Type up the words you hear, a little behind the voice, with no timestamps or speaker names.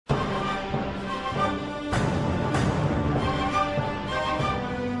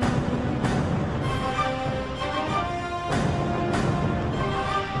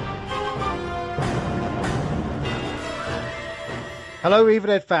Hello, Evil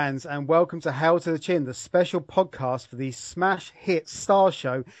Dead fans, and welcome to Hail to the Chin, the special podcast for the smash hit star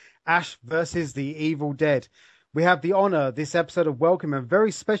show Ash versus the Evil Dead. We have the honor this episode of welcoming a very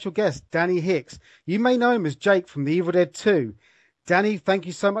special guest, Danny Hicks. You may know him as Jake from the Evil Dead 2. Danny, thank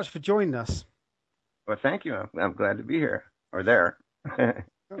you so much for joining us. Well, thank you. I'm glad to be here or there.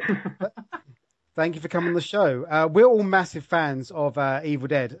 Thank you for coming on the show. We're all massive fans of Evil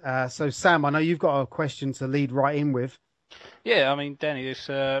Dead. So, Sam, I know you've got a question to lead right in with. Yeah, I mean, Danny,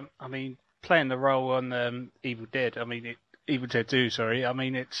 playing the role on Evil Dead. Evil Dead 2. Sorry. How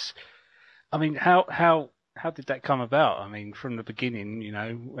did that come about? I mean, from the beginning,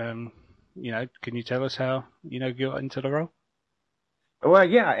 can you tell us how you got into the role? Well,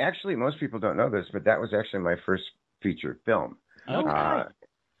 yeah, actually, most people don't know this, but that was actually my first feature film. Okay.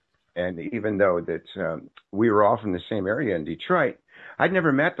 And even though that we were all from the same area in Detroit, I'd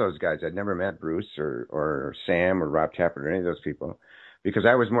never met those guys. I'd never met Bruce or Sam or Rob Tappert or any of those people because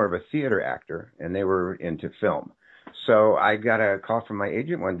I was more of a theater actor and they were into film. So I got a call from my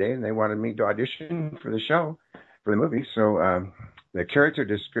agent one day and they wanted me to audition for the show, for the movie. So the character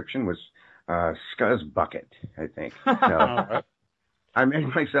description was Scuzz Bucket, I think. So I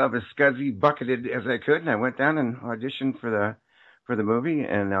made myself as scuzzy bucketed as I could, and I went down and auditioned for the movie.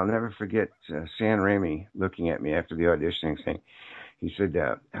 And I'll never forget San Raimi looking at me after the auditioning, saying, he said,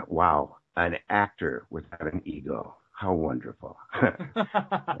 "Wow, an actor without an ego. How wonderful."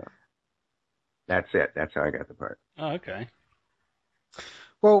 That's it. That's how I got the part. Oh, okay.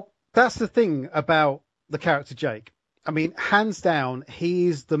 Well, that's the thing about the character Jake. I mean, hands down,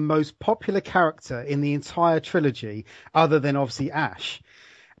 he's the most popular character in the entire trilogy, other than obviously Ash.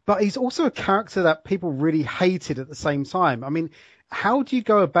 But he's also a character that people really hated at the same time. I mean, how do you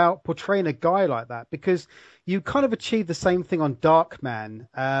go about portraying a guy like that? Because you kind of achieved the same thing on Darkman,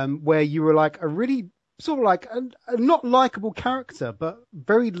 where you were like a really sort of like a not likable character, but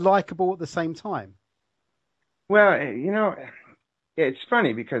very likable at the same time. Well, it's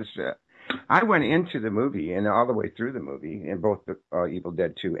funny because I went into the movie and all the way through the movie in both the Evil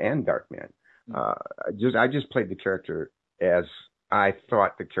Dead 2 and Darkman. I just played the character as I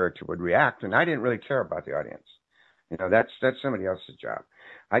thought the character would react, and I didn't really care about the audience. That's somebody else's job.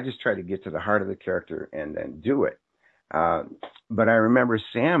 I just tried to get to the heart of the character and then do it. But I remember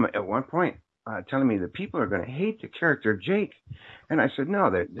Sam at one point telling me that people are going to hate the character of Jake, and I said, "No,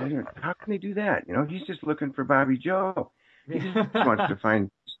 how can they do that? He's just looking for Bobby Joe. He just wants to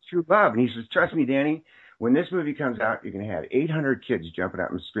find true love." And he says, "Trust me, Danny, when this movie comes out, you're going to have 800 kids jumping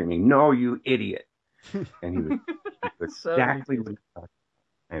out and screaming, 'No, you idiot!'" And he was exactly what he thought.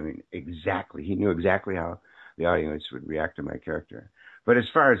 I mean, exactly. He knew exactly how the audience would react to my character. But as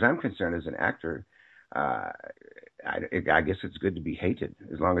far as I'm concerned, as an actor, I guess it's good to be hated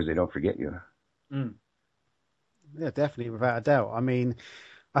as long as they don't forget you. Mm. Yeah, definitely, without a doubt. I mean,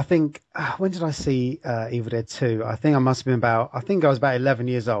 I think, when did I see Evil Dead 2? I think I was about 11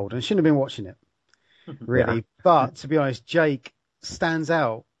 years old and shouldn't have been watching it, really. Yeah. But to be honest, Jake stands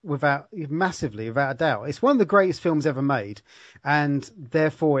out massively, without a doubt. It's one of the greatest films ever made. And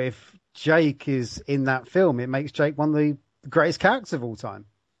therefore, if Jake is in that film, it makes Jake one of the greatest characters of all time.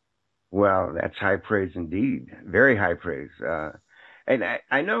 Well, that's high praise indeed. Very high praise. And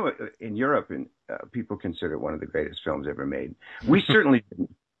I know in Europe, people consider it one of the greatest films ever made. We certainly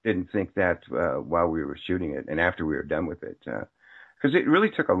didn't think that while we were shooting it and after we were done with it, because it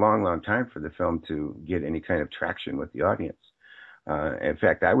really took a long, long time for the film to get any kind of traction with the audience. In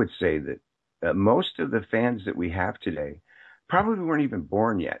fact, I would say that most of the fans that we have today probably weren't even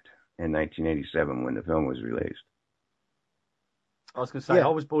born yet in 1987 when the film was released. I was going to say, yeah. I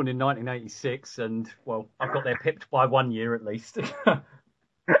was born in 1986, and, well, I've got there pipped by 1 year at least. See,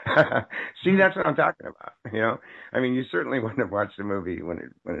 that's what I'm talking about. I mean, you certainly wouldn't have watched the movie when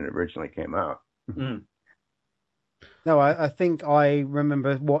it originally came out. Mm. No, I think I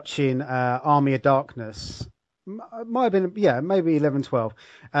remember watching Army of Darkness. It might have been, maybe 11, 12.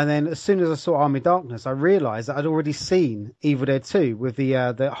 And then as soon as I saw Army of Darkness, I realised that I'd already seen Evil Dead 2 with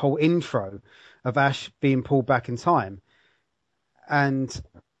the whole intro of Ash being pulled back in time. And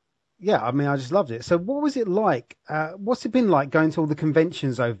yeah, I mean, I just loved it. So what was it like? What's it been like going to all the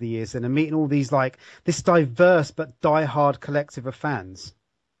conventions over the years and meeting all these, like, this diverse but diehard collective of fans?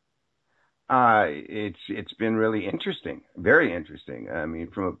 It's been really interesting, very interesting. I mean,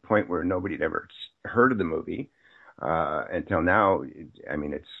 from a point where nobody had ever heard of the movie until now. I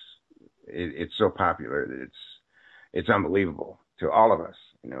mean, it's so popular that it's unbelievable to all of us.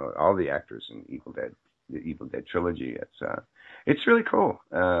 All the actors in the Evil Dead trilogy. It's really cool.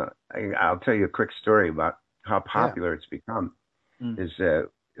 I'll tell you a quick story about how popular it's become. Is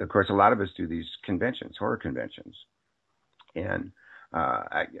of course a lot of us do these conventions, horror conventions, and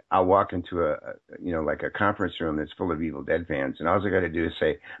I'll walk into like a conference room that's full of Evil Dead fans, and all I got to do is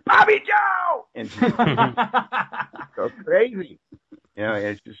say, Bobby Joe! And go crazy.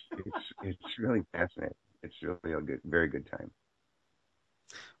 It's really fascinating. It's really a very good time.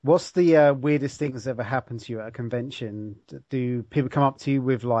 What's the weirdest thing that's ever happened to you at a convention? Do people come up to you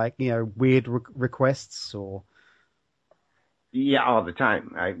with weird requests or? Yeah, all the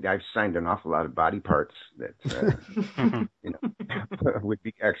time. I've signed an awful lot of body parts that would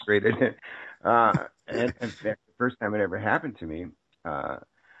be X-rated. And in fact, the first time it ever happened to me,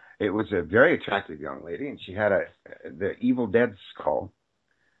 it was a very attractive young lady, and she had the Evil Dead skull.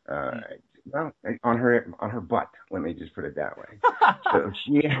 On her butt. Let me just put it that way. So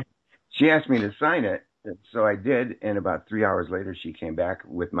she asked me to sign it, so I did. And about 3 hours later, she came back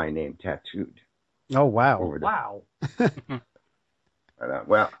with my name tattooed. Oh wow! Wow.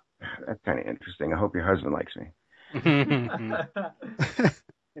 Well, that's kind of interesting. I hope your husband likes me. And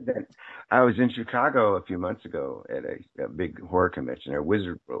then I was in Chicago a few months ago at a big horror convention, a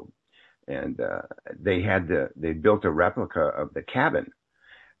Wizard World, and they built a replica of the cabin.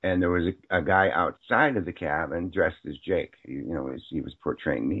 And there was a guy outside of the cabin dressed as Jake. He was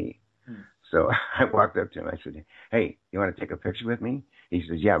portraying me. So I walked up to him. I said, "Hey, you want to take a picture with me?" He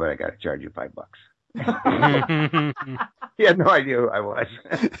says, "Yeah, but I got to charge you $5." He had no idea who I was.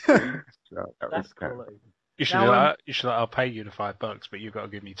 So that's cool. You should. I'll pay you the $5, but you've got to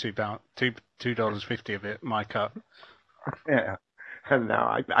give me $2.50 of it, my cut. Yeah. And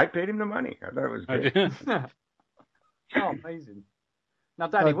now I paid him the money. I thought it was good. Oh, amazing. Now,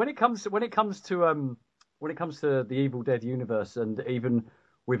 Danny, when it comes to the Evil Dead universe, and even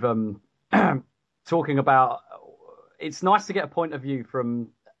with talking about, it's nice to get a point of view from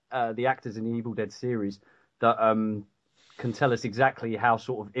the actors in the Evil Dead series that can tell us exactly how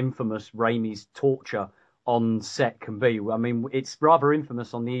sort of infamous Raimi's torture on set can be. I mean, it's rather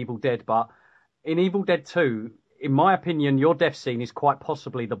infamous on the Evil Dead, but in Evil Dead 2, in my opinion, your death scene is quite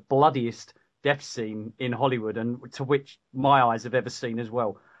possibly the bloodiest death scene in Hollywood, and to which my eyes have ever seen as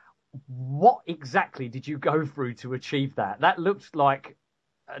well. What exactly did you go through to achieve that? That looked like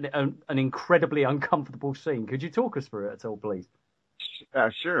an incredibly uncomfortable scene. Could you talk us through it at all, please?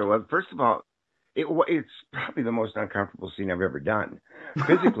 Sure. Well, first of all, it's probably the most uncomfortable scene I've ever done.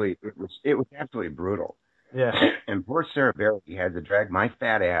 Physically, it was absolutely brutal. Yeah. And poor Sarah Bareilles had to drag my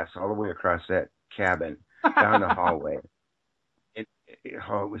fat ass all the way across that cabin down the hallway. It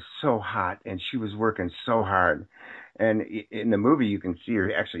was so hot, and she was working so hard. And in the movie, you can see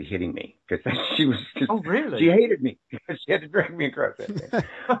her actually hitting me because she was. Oh, really? She hated me because she had to drag me across that thing.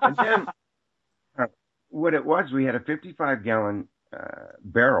 And then what it was, we had a 55-gallon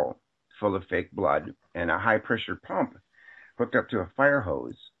barrel full of fake blood and a high-pressure pump hooked up to a fire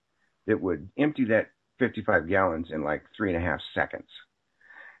hose that would empty that 55 gallons in like 3.5 seconds.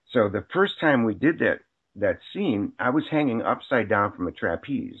 So the first time we did that scene, I was hanging upside down from a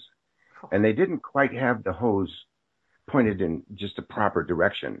trapeze, and they didn't quite have the hose pointed in just the proper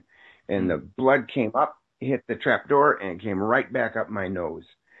direction. And the blood came up, hit the trap door, and came right back up my nose.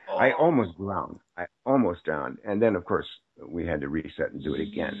 Oh. I almost drowned. And then, of course, we had to reset and do it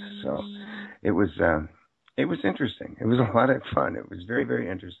again. So it was interesting. It was a lot of fun. It was very, very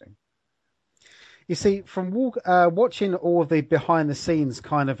interesting. You see, from watching all of the behind-the-scenes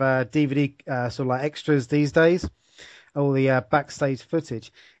kind of DVD sort of like extras these days, all the backstage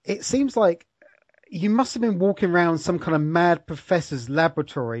footage, it seems like you must have been walking around some kind of mad professor's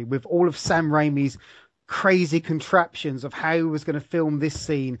laboratory with all of Sam Raimi's crazy contraptions of how he was going to film this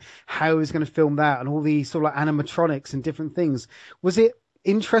scene, how he was going to film that, and all these sort of like animatronics and different things. Was it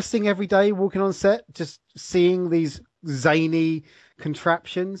interesting every day walking on set, just seeing these zany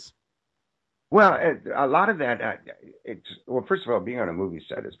contraptions? Well, a lot of that, first of all, being on a movie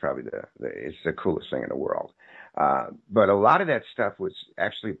set is probably it's the coolest thing in the world. But a lot of that stuff was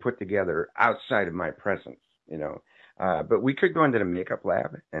actually put together outside of my presence, you know. But we could go into the makeup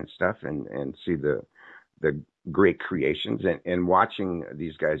lab and stuff and see the great creations, and watching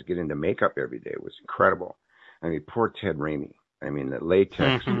these guys get into makeup every day was incredible. I mean, poor Ted Raimi. I mean, the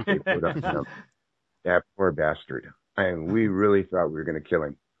latex they put up, you know, that poor bastard. I mean, we really thought we were going to kill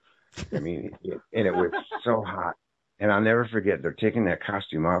him. I mean, and it was so hot. And I'll never forget, they're taking that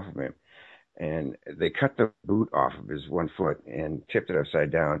costume off of him, and they cut the boot off of his one foot and tipped it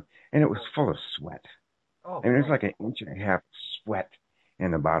upside down, and it was full of sweat. Oh, I mean, there's like 1.5 inches of sweat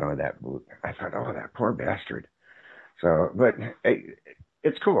in the bottom of that boot. I thought, oh, that poor bastard. So, but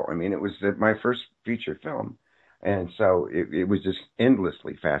it's cool. I mean, it was my first feature film, and so it was just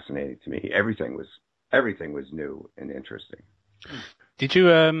endlessly fascinating to me. Everything was new and interesting. Did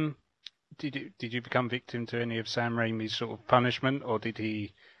did you become victim to any of Sam Raimi's sort of punishment, or did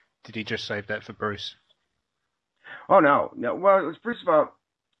he just save that for Bruce? Oh no. Well, first of all,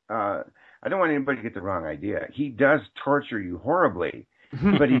 I don't want anybody to get the wrong idea. He does torture you horribly,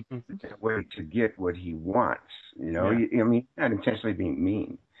 but he does it that way to get what he wants. You know, Yeah. I mean, not intentionally being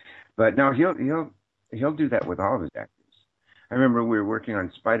mean, but no, he'll do that with all of his actors. I remember we were working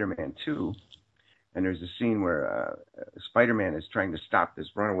on Spider-Man 2, and there's a scene where Spider-Man is trying to stop this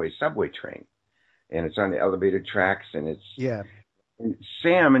runaway subway train, and it's on the elevated tracks, and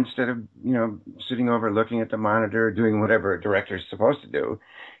Sam, instead of, sitting over looking at the monitor, doing whatever a director is supposed to do,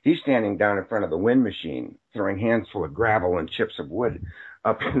 he's standing down in front of the wind machine, throwing hands full of gravel and chips of wood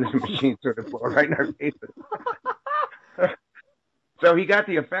up in the machine sort of blow right in our faces. So he got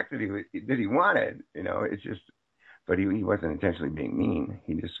the effect that he wanted, it's just, but he wasn't intentionally being mean.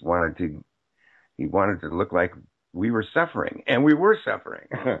 He just wanted to look like we were suffering, and we were suffering.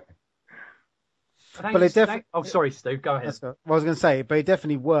 But it definitely. Oh, sorry, Steve. Go ahead. What I was going to say, but it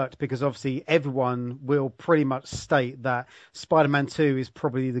definitely worked because obviously everyone will pretty much state that Spider-Man 2 is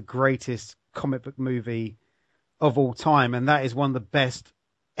probably the greatest comic book movie of all time, and that is one of the best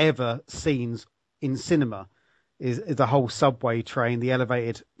ever scenes in cinema. Is the whole subway train, the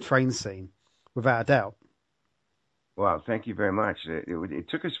elevated train scene, without a doubt. Well, thank you very much. It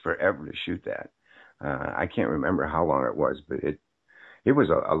took us forever to shoot that. I can't remember how long it was, but it was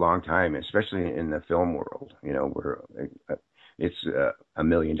a long time, especially in the film world, where it's $1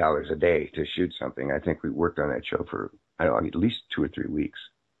 million a day to shoot something. I think we worked on that show for, I don't know, at least 2 or 3 weeks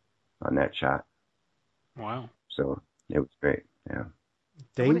on that shot. Wow. So it was great. Yeah.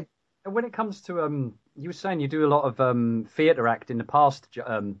 Dean? When it comes to, you were saying you do a lot of theatre act in the past,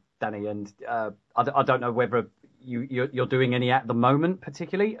 Danny, and I don't know whether you're doing any at the moment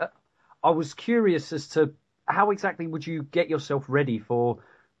particularly. I was curious as to how exactly would you get yourself ready for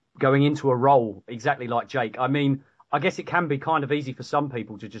going into a role exactly like Jake? I mean, I guess it can be kind of easy for some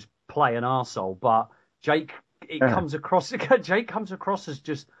people to just play an arsehole, but Jake comes across as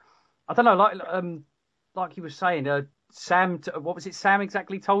just, I don't know, like you were saying, Sam, what was it Sam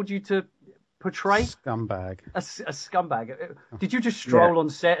exactly told you to portray? Scumbag. A scumbag. Did you just stroll on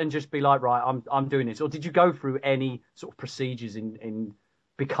set and just be like, right, I'm doing this, or did you go through any sort of procedures in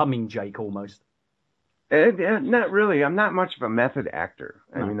becoming Jake almost? Not really. I'm not much of a method actor.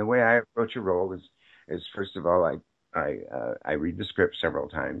 I mean, the way I approach a role is first of all, I read the script several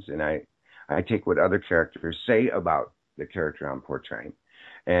times, and I take what other characters say about the character I'm portraying,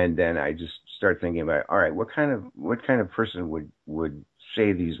 and then I just start thinking about, all right, what kind of person would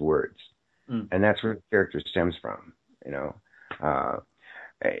say these words, and that's where the character stems from,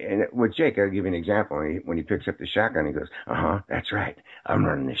 And with Jake, I'll give you an example. When he picks up the shotgun, he goes, that's right, I'm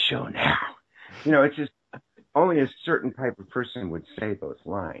running the show now. It's just only a certain type of person would say those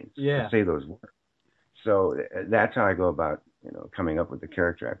lines, say those words. So that's how I go about, coming up with the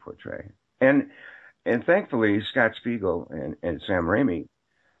character I portray. And thankfully, Scott Spiegel and Sam Raimi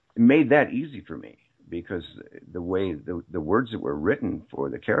made that easy for me, because the way the words that were written for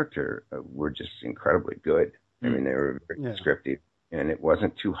the character were just incredibly good. I mean, they were very scripted, and it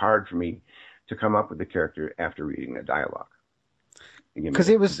wasn't too hard for me to come up with the character after reading the dialogue. Because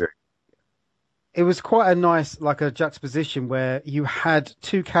it was quite a nice, like a juxtaposition where you had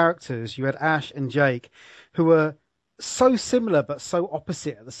two characters, you had Ash and Jake, who were so similar but so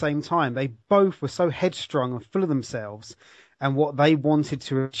opposite at the same time. They both were so headstrong and full of themselves and what they wanted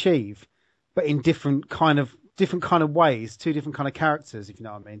to achieve, but in different kind of ways, two different kind of characters, if you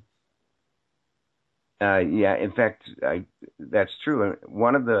know what I mean. Yeah, in fact, that's true.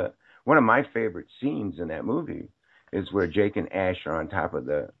 One of my favorite scenes in that movie is where Jake and Ash are on top of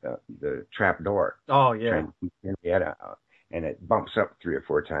the trap door. Oh, yeah. Trying to keep Henrietta out. And it bumps up 3 or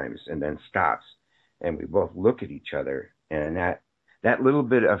 4 times and then stops. And we both look at each other. And that little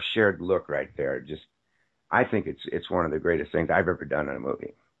bit of shared look right there, I think it's one of the greatest things I've ever done in a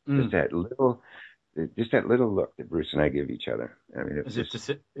movie. Just that little look that Bruce and I give each other. I mean,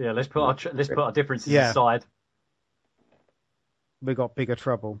 let's put our differences aside. We got bigger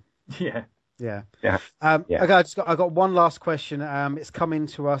trouble. Yeah. Yeah. Okay, I got one last question. It's coming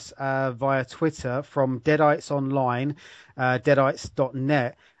to us via Twitter from Deadites Online,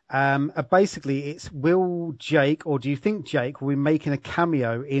 deadites.net. Basically, it's will Jake, or do you think Jake will be making a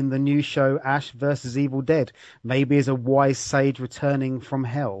cameo in the new show Ash vs. Evil Dead, maybe as a wise sage returning from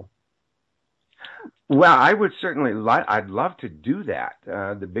hell? Well, I would certainly I'd love to do that.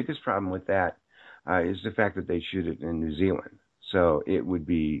 The biggest problem with that is the fact that they shoot it in New Zealand. So it would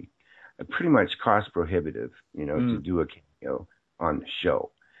be pretty much cost prohibitive, to do a cameo on the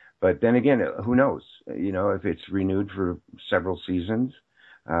show. But then again, who knows? If it's renewed for several seasons,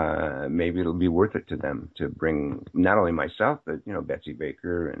 maybe it'll be worth it to them to bring not only myself, but Betsy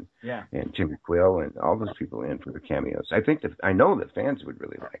Baker and Timmy Quill and all those people in for the cameos. I know the fans would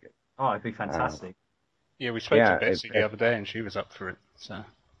really like it. Oh, it'd be fantastic. Yeah, we spoke to Betsy the other day, and she was up for it. So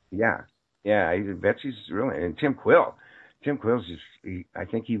yeah, Betsy's really, and Tim Quill. Tim Quill's I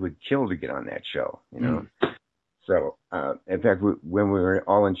think he would kill to get on that show. So, in fact, when we were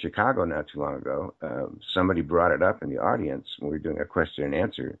all in Chicago not too long ago, somebody brought it up in the audience when we were doing a question and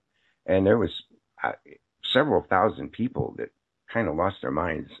answer, and there was several thousand people that kind of lost their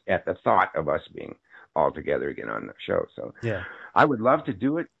minds at the thought of us being all together again on the show. So, yeah, I would love to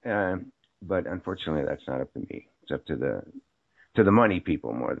do it, but unfortunately, that's not up to me. It's up to the money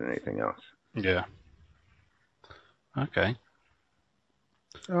people more than anything else. Yeah. Okay.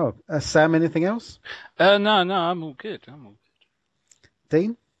 Oh, Sam, anything else? No, I'm all good.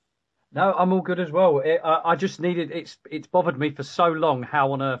 Dean? No, I'm all good as well. I just needed. It's bothered me for so long.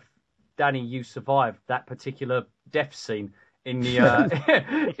 How on earth, Danny, you survived that particular death scene in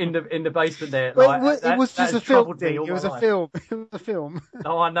the in the basement there? Well, it was just a film. It was a film. It was a film.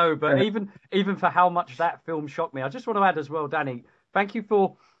 Oh, I know, but even for how much that film shocked me, I just want to add as well, Danny. Thank you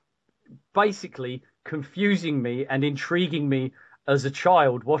for basically confusing me and intriguing me as a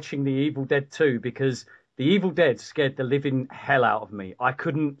child watching The Evil Dead 2, because The Evil Dead scared the living hell out of me. I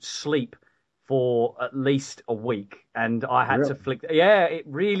couldn't sleep for at least a week, and I had to flick. Yeah, it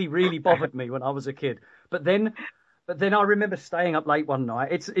really, really bothered me when I was a kid. But then I remember staying up late one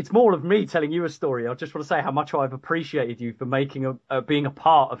night. It's more of me telling you a story. I just want to say how much I've appreciated you for making being a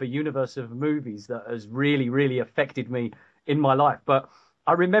part of a universe of movies that has really, really affected me in my life. But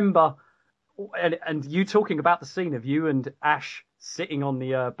I remember, and you talking about the scene of you and Ash sitting on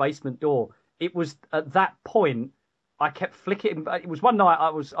the basement door. It was at that point I kept flicking. It was one night I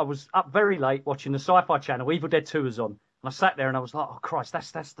was up very late watching the Sci-Fi Channel. Evil Dead 2 was on, and I sat there and I was like, "Oh Christ,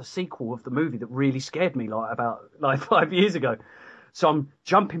 that's the sequel of the movie that really scared me about 5 years ago." So I'm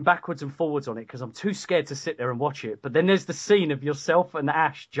jumping backwards and forwards on it because I'm too scared to sit there and watch it. But then there's the scene of yourself and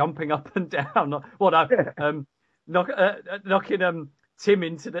Ash jumping up and down. Knocking Tim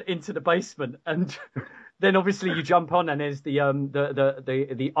into the basement, and then obviously you jump on, and there's the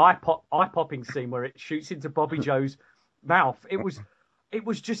eye popping scene where it shoots into Bobby Joe's mouth. It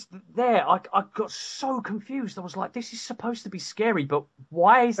was just there. I got so confused. I was like, this is supposed to be scary, but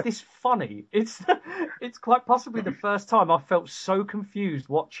why is this funny? It's quite possibly the first time I felt so confused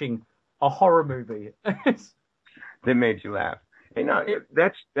watching a horror movie. That made you laugh.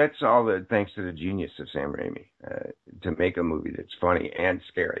 That's all thanks to the genius of Sam Raimi. To make a movie that's funny and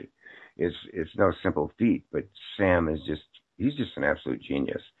scary is no simple feat, but Sam he's just an absolute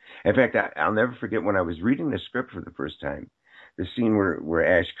genius. In fact, I'll never forget when I was reading the script for the first time, the scene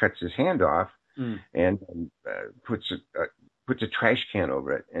where Ash cuts his hand off and puts a trash can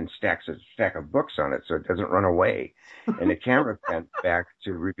over it and stacks a stack of books on it so it doesn't run away. And the camera went back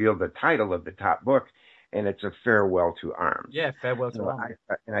to reveal the title of the top book, and it's A Farewell to Arms. Yeah, Farewell to Arms.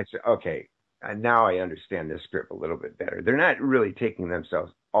 And I said, okay, now I understand this script a little bit better. They're not really taking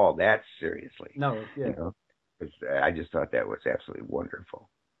themselves all that seriously. No, yeah. I just thought that was absolutely wonderful.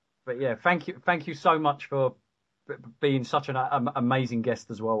 But yeah, thank you so much for being such an amazing guest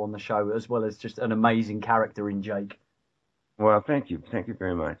as well on the show, as well as just an amazing character in Jake. Well, thank you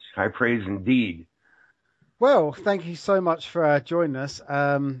very much. High praise indeed. Well, thank you so much for joining us.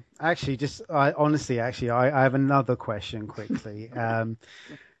 I have another question quickly.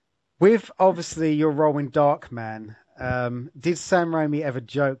 With obviously your role in Darkman, did Sam Raimi ever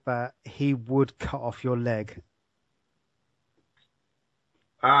joke that he would cut off your leg?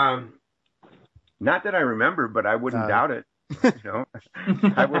 Not that I remember, but I wouldn't doubt it. I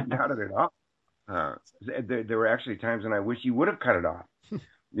wouldn't doubt it at all. There were actually times when I wish you would have cut it off.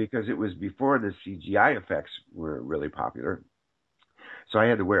 Because it was before the CGI effects were really popular. So I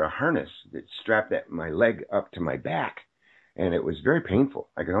had to wear a harness that strapped my leg up to my back. And it was very painful.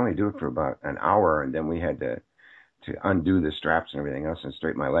 I could only do it for about an hour, and then we had to undo the straps and everything else and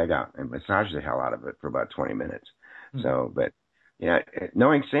straighten my leg out and massage the hell out of it for about 20 minutes. Mm-hmm. So, but yeah,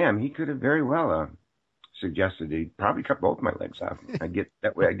 knowing Sam, he could have very well suggested he'd probably cut both my legs off. I'd get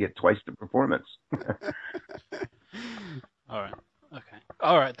twice the performance. All right. Okay.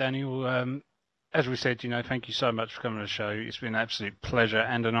 All right, Daniel. As we said, thank you so much for coming to the show. It's been an absolute pleasure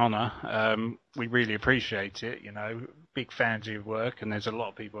and an honour. We really appreciate it. Big fans of your work, and there's a lot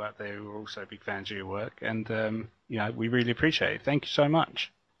of people out there who are also big fans of your work. And, we really appreciate it. Thank you so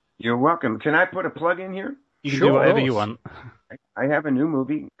much. You're welcome. Can I put a plug in here? You can do whatever you want. I have a new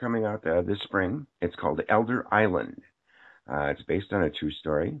movie coming out this spring. It's called Elder Island. It's based on a true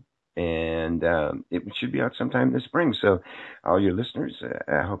story. and it should be out sometime this spring. So, all your listeners,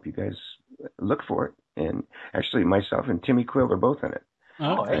 I hope you guys look for it. And actually, myself and Timmy Quill are both in it.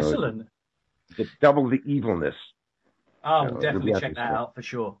 Oh, excellent! Double the evilness. Oh, we'll definitely check that out for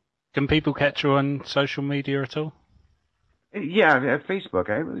sure. Can people catch you on social media at all? Yeah, Facebook.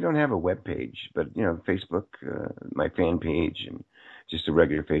 I really don't have a web page, but Facebook, my fan page, and just a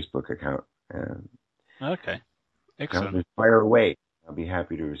regular Facebook account. Okay, excellent. Fire away. I'll be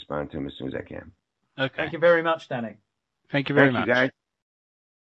happy to respond to them as soon as I can. Okay. Thank you very much, Danny. Thank you very much. Thank you, guys.